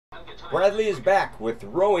Bradley is back with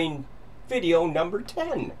rowing video number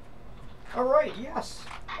 10. Alright, yes,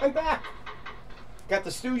 I'm back. Got the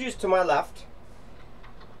Stooges to my left.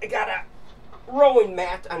 I got a rowing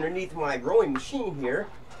mat underneath my rowing machine here.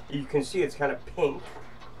 You can see it's kind of pink.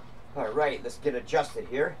 Alright, let's get adjusted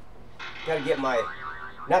here. Gotta get my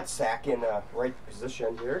nutsack in the right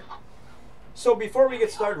position here. So before we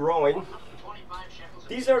get started rowing,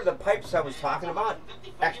 these are the pipes I was talking about.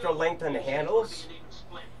 Extra length on the handles.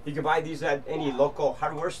 You can buy these at any local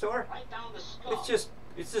hardware store. It's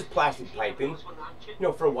just plastic piping, you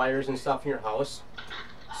know, for wires and stuff in your house.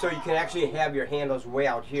 So you can actually have your handles way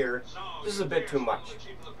out here. This is a bit too much.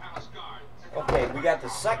 Okay, we got the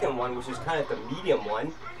second one, which is kind of the medium one,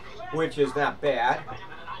 which is not bad.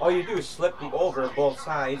 All you do is slip them over both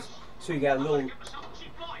sides, so you got a little,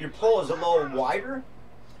 your pole is a little wider.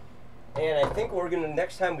 And I think we're gonna,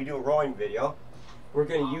 next time we do a rowing video, we're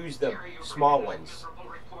gonna use the small ones,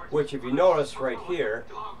 which if you notice right here,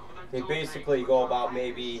 they basically go about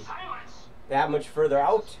maybe that much further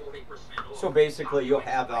out. So basically you'll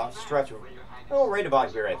have a stretch of, oh, right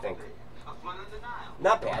about here, I think.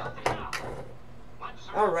 Not bad.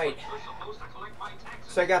 Alright.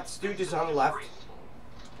 So I got the Stooges on the left.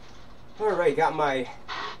 Alright, got my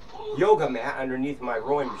yoga mat underneath my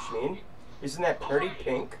rowing machine. Isn't that pretty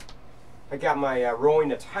pink? I got my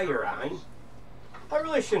rowing attire on. I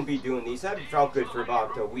really shouldn't be doing these. I've felt good for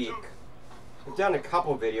about a week. I've done a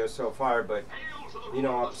couple videos so far, but you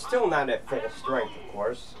know, I'm still not at full strength, of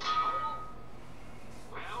course.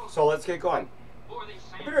 So let's get going.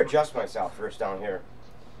 I better adjust myself first down here.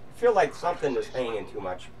 I feel like something is hanging too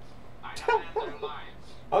much.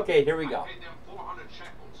 Okay, here we go.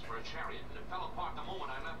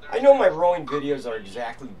 I know my rowing videos are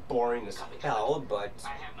exactly boring as hell, but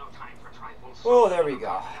oh, there we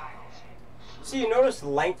go. See, you notice the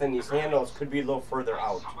length in these handles could be a little further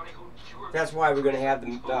out. That's why we're going to have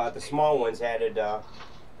the small ones added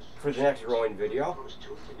for the next rowing video.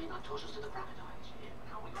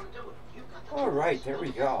 Alright, there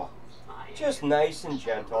we go. Just nice and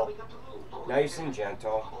gentle. Nice and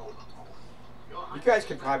gentle. You guys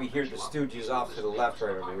could probably hear the Stooges off to the left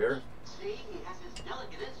right over here.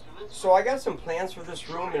 So I got some plans for this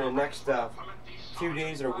room in the next few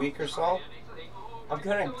days or week or so. I'm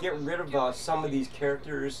going to get rid of some of these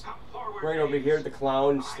characters right over here, the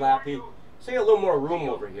clown, Slappy. So you got a little more room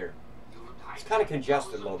over here. It's kind of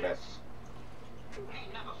congested a little bit.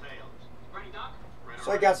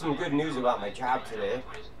 So I got some good news about my job today.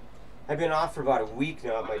 I've been off for about a week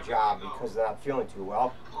now at my job because I'm not feeling too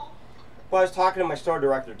well. Well, I was talking to my store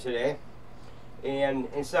director today, and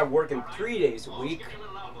instead of working 3 days a week,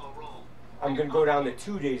 I'm going to go down to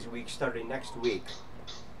 2 days a week starting next week.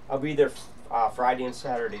 I'll be there Friday and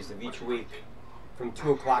Saturdays of each week from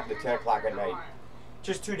 2 o'clock to 10 o'clock at night.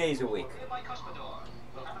 Just 2 days a week.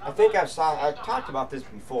 I think I've talked about this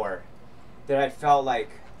before, that I felt like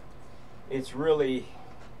it's really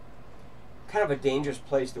kind of a dangerous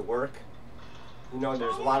place to work. You know,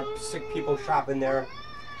 there's a lot of sick people shopping there.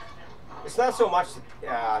 It's not so much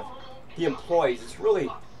the employees, it's really,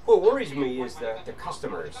 what worries me is the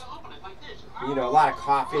customers. You know, a lot of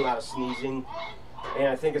coughing, a lot of sneezing, and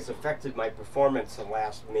I think it's affected my performance in the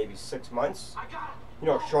last maybe 6 months. You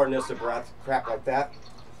know, shortness of breath, crap like that.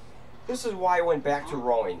 This is why I went back to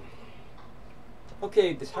rowing.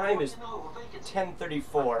 Okay, the time is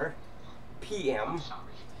 10:34 p.m.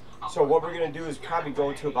 So what we're going to do is probably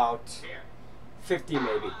go to about 50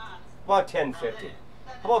 maybe. About 10:50.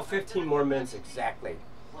 How about 15 more minutes exactly?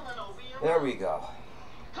 There we go.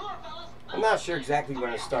 I'm not sure exactly when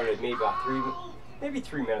I started, maybe about maybe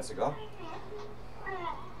 3 minutes ago.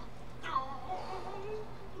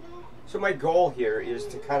 So my goal here is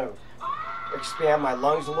to kind of expand my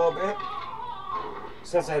lungs a little bit,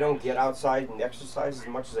 since I don't get outside and exercise as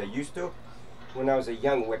much as I used to when I was a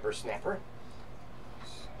young whippersnapper.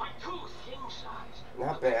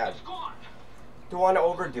 Not bad. Don't want to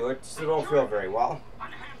overdo it, still don't feel very well.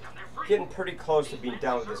 Getting pretty close to being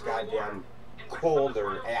done with this goddamn cold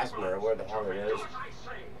or asthma or whatever the hell it is.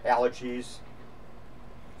 Allergies.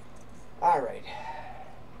 Alright.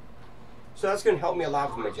 So that's going to help me a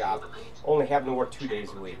lot with my job, only having to work 2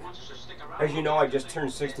 days a week. As you know, I just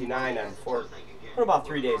turned 69 for about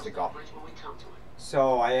 3 days ago.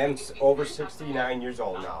 So I am over 69 years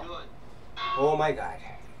old now. Oh my God.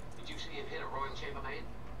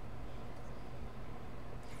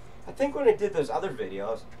 I think when I did those other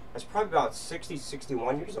videos, I was probably about 60,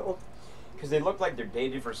 61 years old, because they look like they're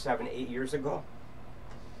dated for 7, 8 years ago.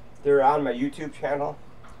 They're on my YouTube channel,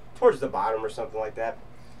 towards the bottom or something like that.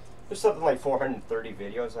 There's something like 430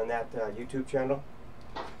 videos on that YouTube channel.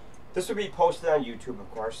 This will be posted on YouTube, of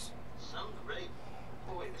course.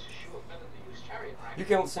 You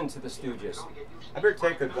can listen to the Stooges. I better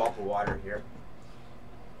take a gulp of water here.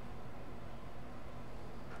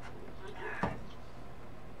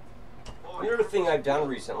 Another thing I've done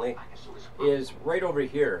recently is right over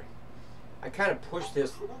here. I kind of pushed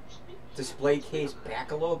this display case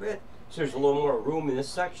back a little bit, so there's a little more room in this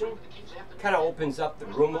section. Kind of opens up the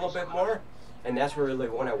room a little bit more, and that's really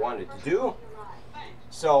what I wanted to do.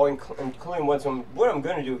 So, including what I'm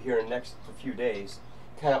going to do here in the next few days,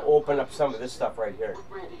 kind of open up some of this stuff right here.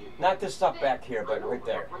 Not this stuff back here, but right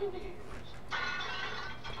there.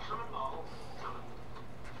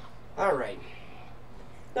 Alright.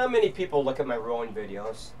 Not many people look at my rowing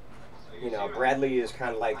videos. You know, Bradley is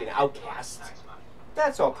kind of like an outcast.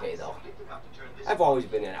 That's okay, though. I've always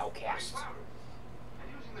been an outcast.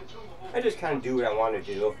 I just kind of do what I want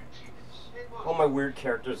to do. All my weird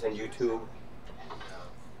characters on YouTube.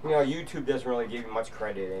 You know, YouTube doesn't really give me much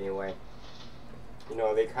credit anyway. You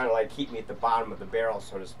know, they kind of like keep me at the bottom of the barrel,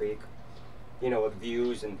 so to speak. You know, with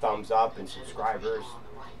views and thumbs up and subscribers.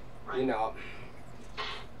 You know,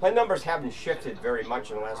 my numbers haven't shifted very much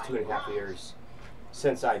in the last 2.5 years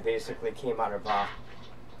since I basically came out of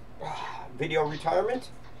video retirement.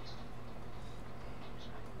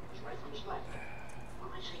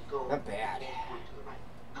 Not bad.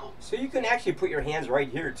 So you can actually put your hands right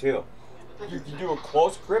here too. You can do a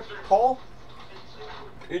close grip pull.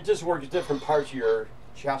 It just works different parts of your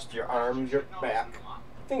chest, your arms, your back,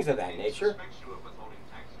 things of that nature.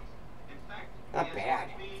 Not bad.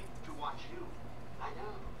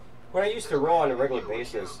 When I used to row on a regular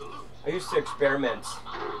basis, I used to experiment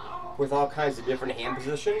with all kinds of different hand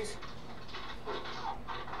positions.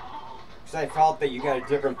 Because I felt that you got a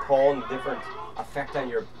different pull and a different effect on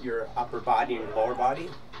your upper body and lower body.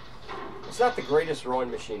 It's not the greatest rowing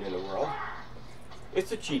machine in the world.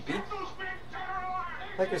 It's a cheapie.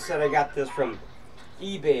 Like I said, I got this from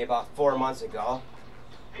eBay about 4 months ago.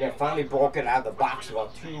 And I finally broke it out of the box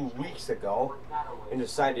about 2 weeks ago and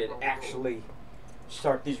decided to actually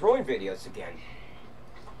start these rowing videos again.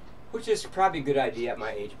 Which is probably a good idea at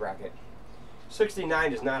my age bracket.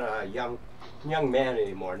 69 is not a young man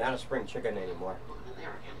anymore, not a spring chicken anymore.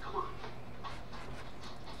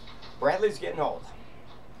 Bradley's getting old.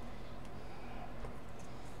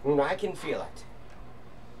 And I can feel it.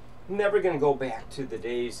 I'm never going to go back to the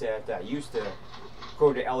days that I used to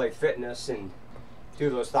go to LA Fitness and do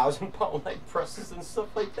those 1,000-pound leg presses and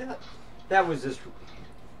stuff like that. That was just,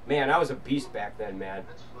 man, I was a beast back then, man.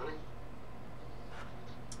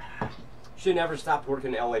 Should never stopped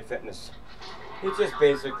working at LA Fitness. It just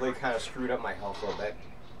basically kind of screwed up my health a little bit.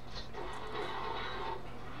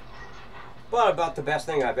 But about the best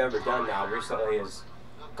thing I've ever done now recently is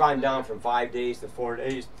gone down from 5 days to 4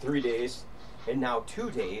 days, 3 days, and now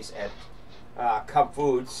 2 days at Cub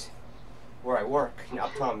Foods, where I work in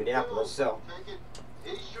uptown Minneapolis. So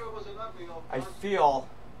I feel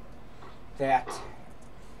that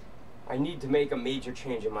I need to make a major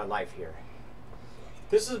change in my life here.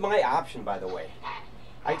 This is my option, by the way.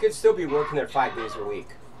 I could still be working there 5 days a week,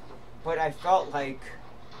 but I felt like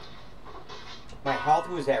my health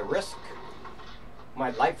was at risk.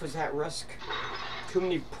 My life was at risk. Too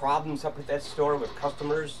many problems up at that store with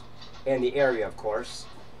customers and the area, of course.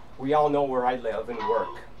 We all know where I live and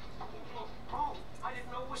work.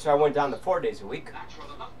 So I went down to 4 days a week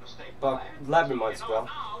about 11 months ago.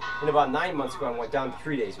 And about 9 months ago, I went down to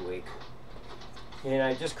 3 days a week. And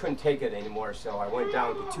I just couldn't take it anymore, so I went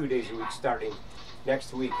down to 2 days a week starting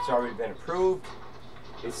next week. It's already been approved.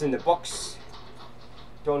 It's in the books.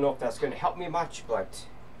 Don't know if that's going to help me much, but,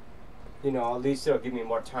 you know, at least it'll give me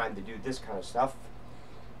more time to do this kind of stuff.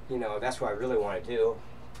 You know, that's what I really want to do.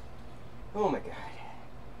 Oh my God.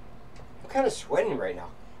 I'm kind of sweating right now.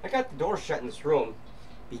 I got the door shut in this room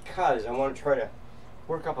because I want to try to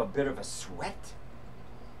work up a bit of a sweat.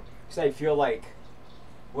 Because I feel like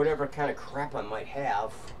whatever kind of crap I might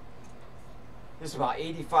have is about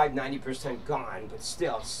 85–90% gone, but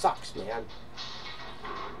still, it sucks, man.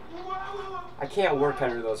 I can't work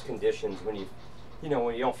under those conditions when you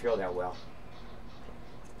don't feel that well.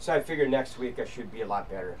 So I figure next week I should be a lot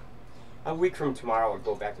better. A week from tomorrow I'll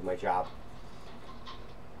go back to my job.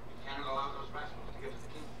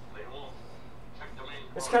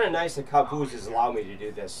 It's kind of nice that Cub Foods has allowed me to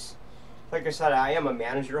do this. Like I said, I am a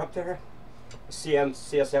manager up there, a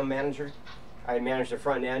CSM manager. I manage the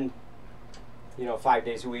front end, 5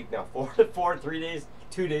 days a week now, 3 days,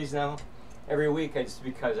 2 days now, every week.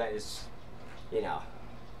 Because I just,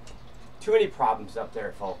 too many problems up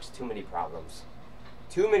there, folks. Too many problems.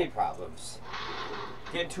 Too many problems.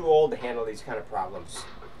 Getting too old to handle these kind of problems.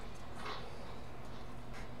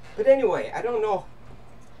 But anyway, I don't know.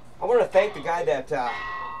 I want to thank the guy that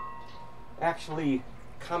actually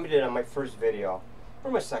commented on my first video,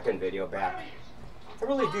 or my second video back. I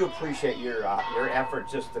really do appreciate your effort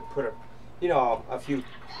just to put a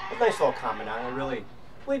nice little comment on it. I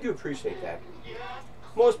really do appreciate that.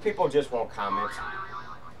 Most people just won't comment.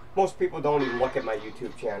 Most people don't even look at my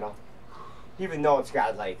YouTube channel, even though it's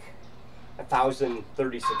got like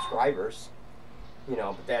 1,030 subscribers. You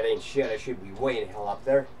know, but that ain't shit. I should be way the hell up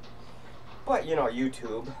there. But you know,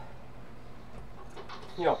 YouTube.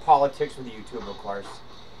 You know, politics with YouTube, of course.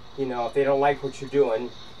 You know, if they don't like what you're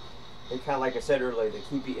doing, they kind of, like I said earlier, they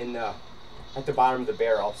keep you in the at the bottom of the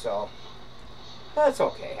barrel. So that's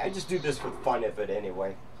okay. I just do this for the fun of it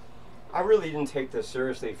anyway. I really didn't take this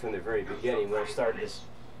seriously from the very beginning when I started this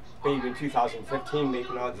maybe in 2015,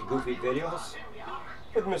 making all these goofy videos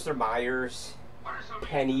with Mr. Myers,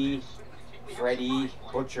 Penny, Freddy,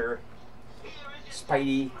 Butcher,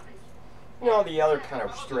 Spidey, you know, the other kind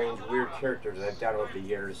of strange, weird characters I've done over the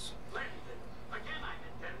years.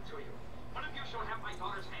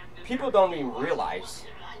 People don't even realize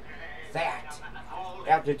that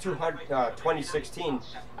after 2016,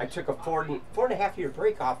 I took a four and a half year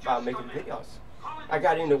break off making videos. I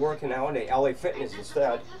got into working out in LA Fitness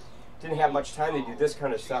instead. Didn't have much time to do this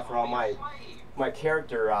kind of stuff for all my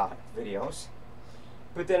character videos.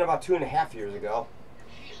 But then about 2.5 years ago,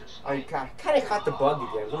 I kind of caught the bug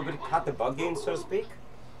again, a little bit caught the bug again, so to speak.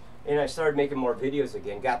 And I started making more videos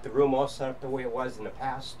again. Got the room all set up the way it was in the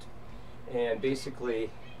past. And basically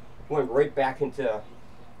went right back into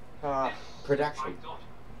production.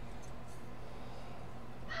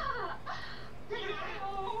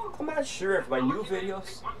 I'm not sure if my new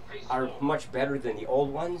videos are much better than the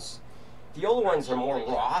old ones. The old ones are more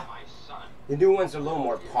raw. The new ones are a little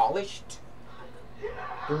more polished.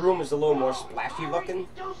 The room is a little more splashy looking.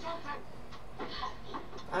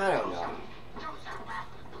 I don't know.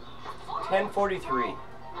 10:43.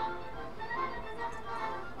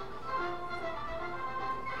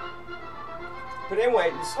 But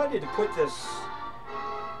anyway, I decided to put this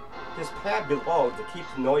pad below to keep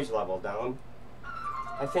the noise level down.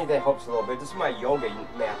 I think that helps a little bit. This is my yoga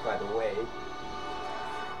mat, by the way.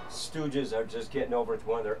 Stooges are just getting over to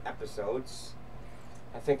one of their episodes.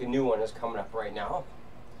 I think a new one is coming up right now.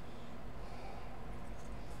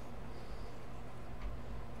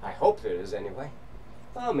 I hope it is anyway.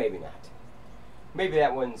 Well, maybe not. Maybe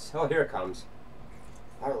that one's... Oh, here it comes.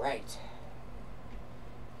 All right.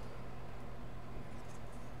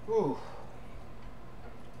 Whew.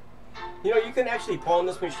 You know, you can actually pull on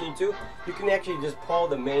this machine too. You can actually just pull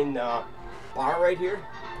the main bar right here.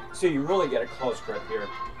 So you really get a close grip here.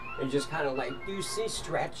 And just kind of like, you see,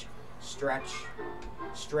 stretch, stretch,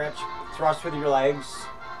 stretch, thrust with your legs,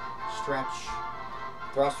 stretch,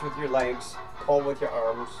 thrust with your legs, pull with your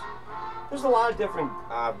arms. There's a lot of different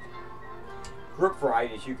grip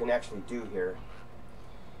varieties you can actually do here.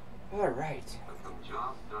 All right.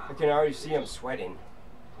 I can already see I'm sweating.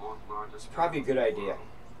 It's probably a good idea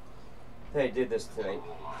that I did this tonight.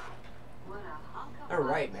 All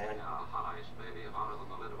right, man.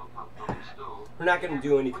 We're not going to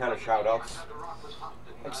do any kind of shout-outs,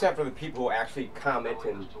 except for the people who actually comment,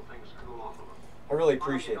 and I really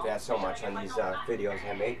appreciate that so much on these videos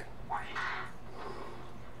I make.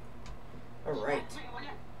 All right.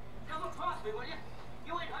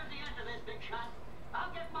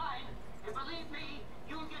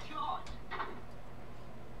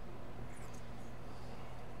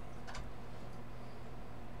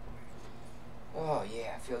 Oh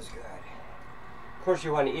yeah, it feels good. Of course,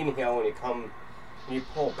 you want to inhale when you come, when you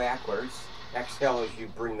pull backwards. Exhale as you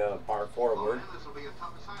bring the bar forward.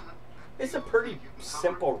 It's a pretty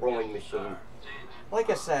simple rowing machine. Like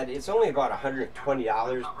I said, it's only about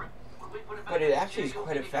 $120, but it actually is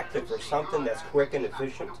quite effective for something that's quick and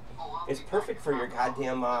efficient. It's perfect for your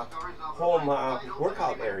goddamn home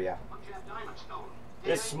workout area.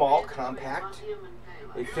 It's small, compact.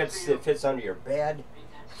 It fits under your bed.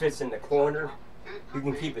 Fits in the corner. You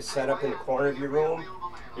can keep it set up in the corner of your room,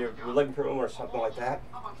 your living room, or something like that.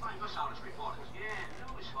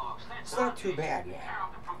 It's not too bad, man.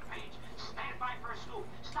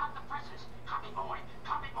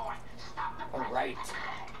 All right.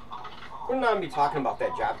 We're not going to be talking about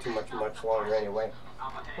that job too much longer anyway.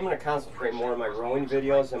 I'm going to concentrate more on my rowing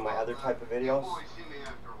videos and my other type of videos.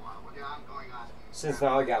 Since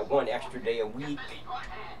now I got one extra day a week.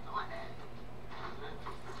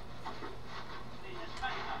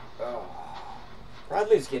 Oh,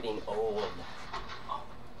 Bradley's getting old.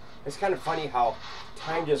 It's kind of funny how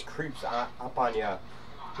time just creeps up on you,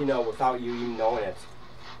 you know, without you even knowing it.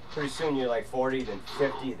 Pretty soon you're like 40, then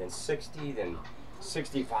 50, then 60, then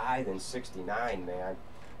 65 and 69, man.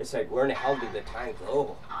 It's like, where in the hell did the time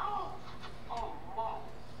go? Oh, Mo,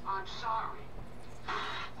 I'm sorry.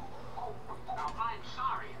 Oh, no, I'm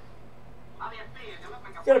sorry. How do you feel? You look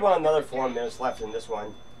like a... Got about another 4 minutes left in this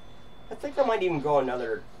one. I think I might even go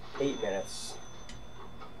another 8 minutes.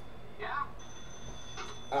 Yeah?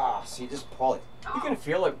 Ah, see, just pull it. You can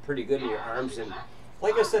feel it pretty good in your arms, and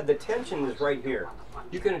like I said, the tension is right here.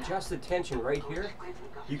 You can adjust the tension right here.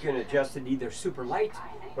 You can adjust it either super light,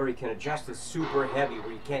 or you can adjust it super heavy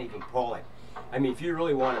where you can't even pull it. I mean, if you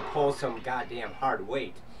really want to pull some goddamn hard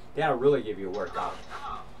weight, that'll really give you a workout.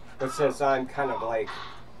 But since I'm kind of like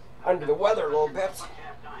under the weather a little bit,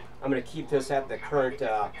 I'm going to keep this at the current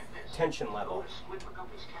tension level.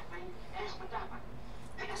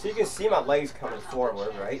 So you can see my legs coming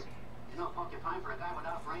forward, right?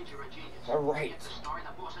 All right.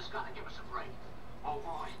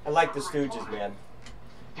 I like the Stooges, man.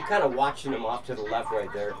 You're kind of watching them off to the left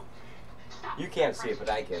right there. You can't see it, but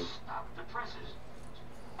I can.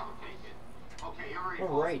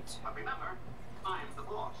 All right.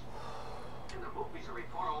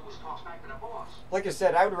 Like I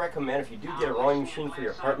said, I would recommend if you do get a rowing machine for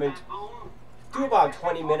your apartment, do about a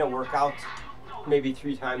 20-minute workout, maybe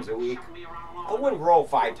 3 times a week. I wouldn't row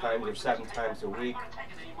 5 times or 7 times a week.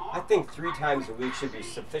 I think 3 times a week should be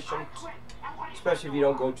sufficient, especially if you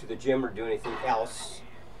don't go to the gym or do anything else,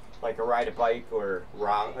 like ride a bike or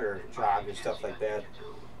jog or stuff like that.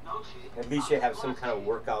 At least you have some kind of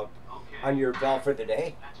workout on your belt for the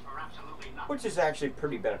day, which is actually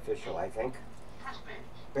pretty beneficial, I think.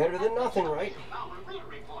 Better than nothing, right?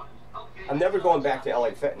 I'm never going back to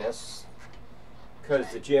LA Fitness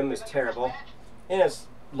because the gym is terrible, and it's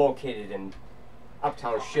located in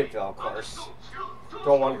uptown Shitville, of course.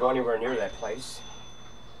 Don't want to go anywhere near that place.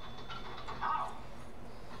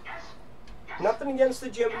 Nothing against the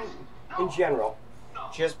gym in general,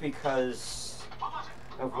 just because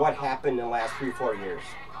of what happened in the last 3-4 years.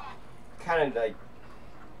 Kind of like,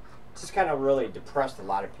 just kind of really depressed a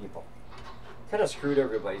lot of people. Kind of screwed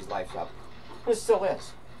everybody's lives up. It still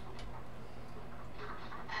is.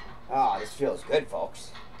 Ah, this feels good,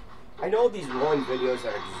 folks. I know these rowing videos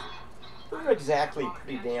are exactly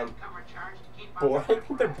pretty damn boring. I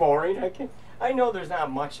think they're boring. I know there's not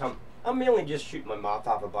much. I'm mainly just shooting my mouth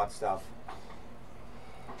off about stuff.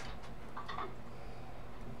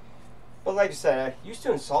 But like I said, I used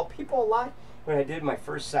to insult people a lot when I did my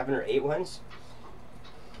first 7 or 8 ones.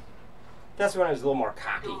 That's when I was a little more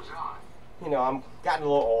cocky. You know, I'm gotten a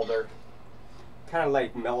little older. Kind of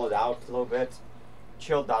like mellowed out a little bit.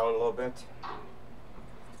 Chilled down a little bit.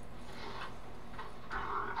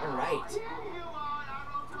 Alright.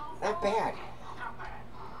 Not bad.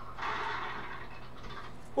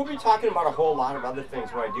 We'll be talking about a whole lot of other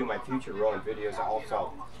things when I do my future rowing videos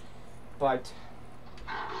also. But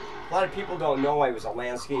a lot of people don't know I was a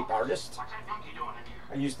landscape artist.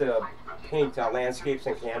 I used to paint landscapes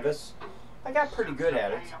on canvas. I got pretty good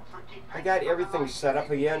at it. I got everything set up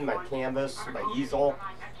again, my canvas, my easel,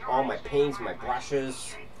 all my paints, my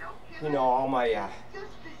brushes, you know, all my,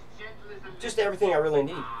 just everything I really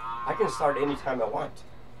need. I can start anytime I want.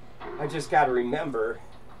 I just got to remember,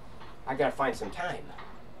 I got to find some time.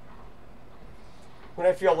 When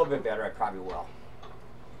I feel a little bit better, I probably will.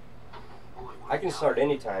 I can start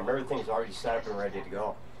anytime. Everything's already set up and ready to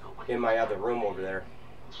go in my other room over there.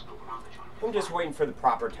 I'm just waiting for the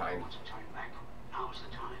proper time.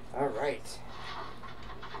 All right.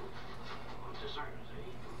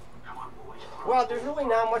 Well, there's really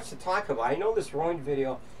not much to talk about. I know this rowing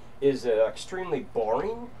video is extremely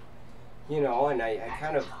boring, you know, and I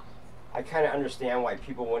kind of understand why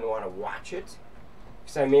people wouldn't want to watch it,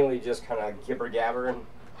 because I mainly just kind of gibber gabber and,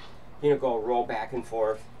 you know, go roll back and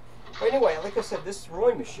forth. But anyway, like I said, this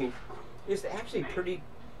rowing machine is actually pretty,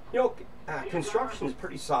 you know, construction is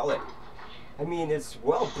pretty solid. I mean, it's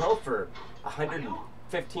well built for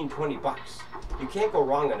 $115–20 bucks. You can't go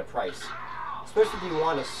wrong on the price, especially if you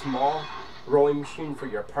want a small rowing machine for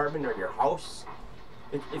your apartment or your house.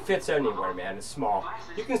 It fits anywhere, man. It's small.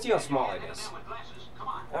 You can see how small it is.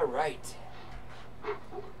 All right.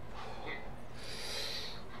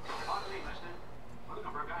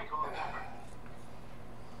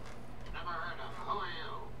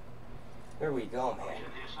 There we go, man.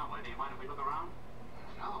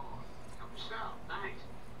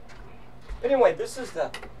 Anyway, this is the,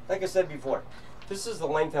 like I said before, this is the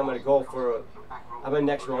length I'm going to go for on my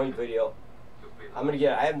next rowing video. I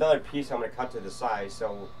have another piece I'm going to cut to the size,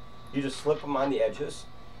 so you just slip them on the edges,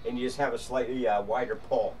 and you just have a slightly wider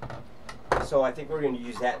pull. So I think we're going to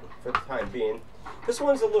use that for the time being. This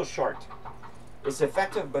one's a little short. It's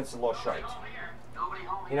effective, but it's a little short.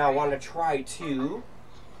 You know, I want to try to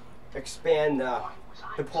expand the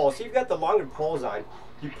pole. So you've got the longer poles on.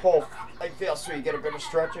 You pull like this so you get a better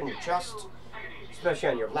stretch on your chest, especially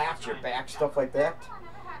on your lats, your back, stuff like that.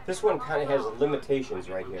 This one kind of has limitations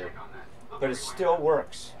right here, but it still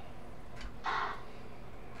works.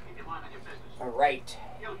 All right.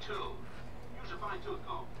 You too. Use a fine tooth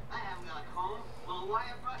comb. I haven't got a comb. Will a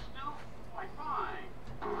wire brush do? Why, fine.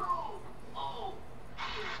 Oh.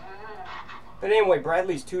 But anyway,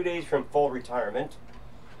 Bradley's 2 days from full retirement.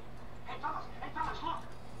 Hey, fellas, look.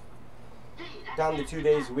 Down to 2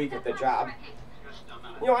 days a week at the job.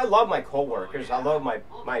 You know, I love my co-workers. I love my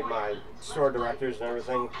store directors and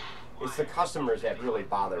everything. It's the customers that really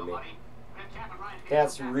bother me.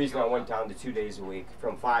 That's the reason I went down to 2 days a week,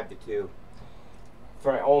 from 5 to 2.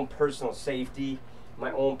 For my own personal safety,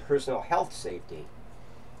 my own personal health safety.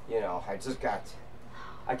 You know,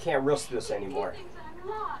 I can't risk this anymore.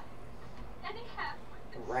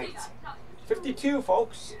 Right. 52,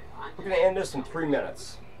 folks. We're going to end this in 3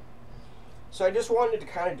 minutes. So I just wanted to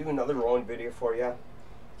kind of do another rowing video for you.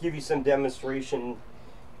 Give you some demonstration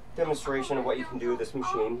of what you can do with this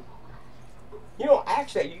machine. You know,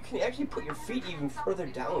 actually, you can actually put your feet even further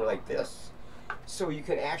down like this. So you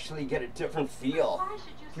can actually get a different feel.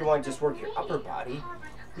 If you want to just work your upper body,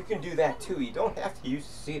 you can do that too. You don't have to use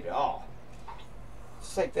the seat at all.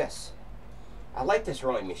 Just like this. I like this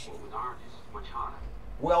rowing machine.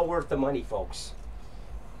 Well worth the money, folks.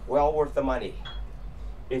 Well worth the money.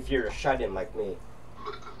 If you're a shut-in like me.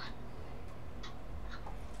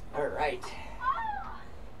 All right.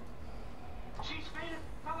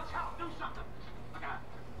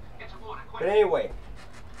 But anyway,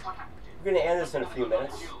 we're going to end this in a few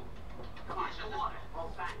minutes. I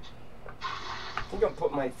think I'll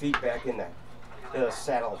put my feet back in the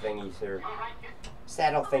saddle thingies here.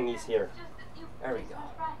 Saddle thingies here. There we go.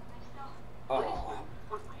 Oh.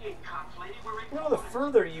 You know, the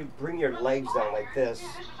further you bring your legs down like this,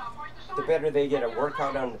 the better they get a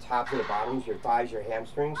workout on the top and the bottoms, your thighs, your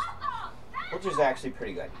hamstrings, which is actually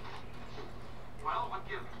pretty good.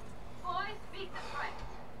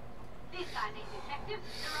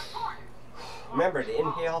 Remember to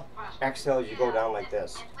inhale, exhale as you go down like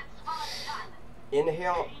this.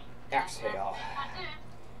 Inhale, exhale.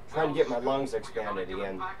 Trying to get my lungs expanded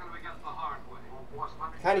again.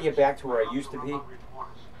 Kind of get back to where I used to be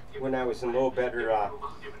when I was in a little better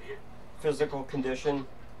physical condition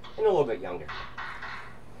and a little bit younger.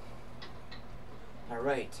 All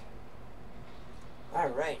right. All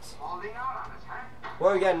right.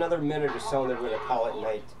 Well, we got another minute or so, and then we're going to call it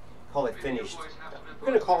night. Call it finished. We're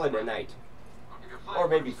going to call it a night. Or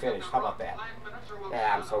maybe finished. How about that?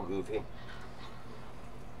 Yeah, I'm so goofy.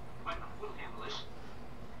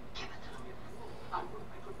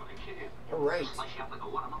 All right.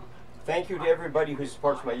 Thank you to everybody who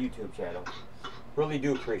supports my YouTube channel. Really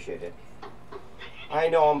do appreciate it. I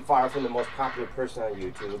know I'm far from the most popular person on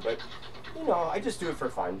YouTube, but, you know, I just do it for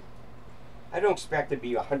fun. I don't expect to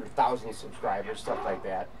be 100,000 subscribers, stuff like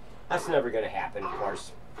that. That's never going to happen, of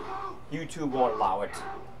course. YouTube won't allow it.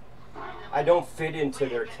 I don't fit into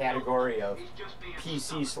their category of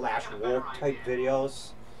PC/woke type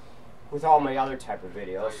videos with all my other type of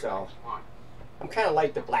videos, so I'm kind of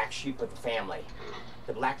like the black sheep of the family,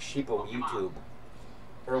 the black sheep of YouTube,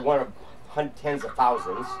 or one of tens of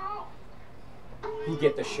thousands who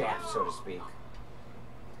get the shaft, so to speak.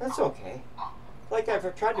 That's okay. Like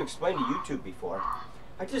I've tried to explain to YouTube before,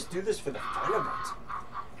 I just do this for the fun of it.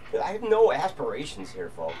 I have no aspirations here,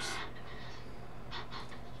 folks.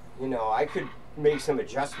 You know, I could make some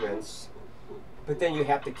adjustments, but then you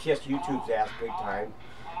have to kiss YouTube's ass big time.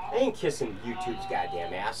 I ain't kissing YouTube's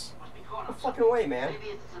goddamn ass. No fucking way, man.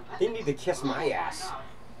 They need to kiss my ass.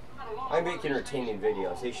 I make entertaining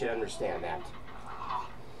videos. They should understand that.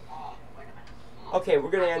 Okay,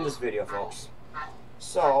 we're going to end this video, folks.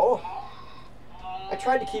 So, I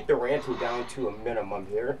tried to keep the ranting down to a minimum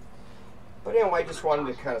here. But anyway, I just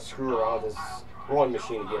wanted to kind of screw around with this rowing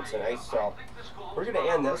machine again tonight. So, we're going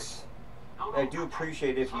to end this. I do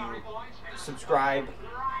appreciate if you subscribe,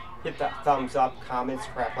 hit the thumbs up, comments,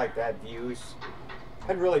 crap like that, views.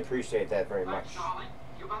 I'd really appreciate that very much.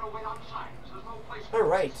 All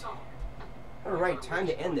right. All right, time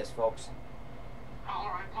to end this, folks.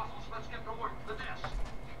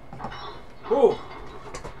 Ooh.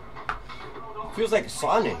 Feels like a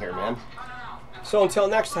sauna in here, man. So until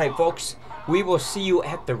next time, folks, we will see you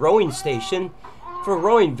at the rowing station for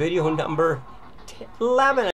rowing video number 11.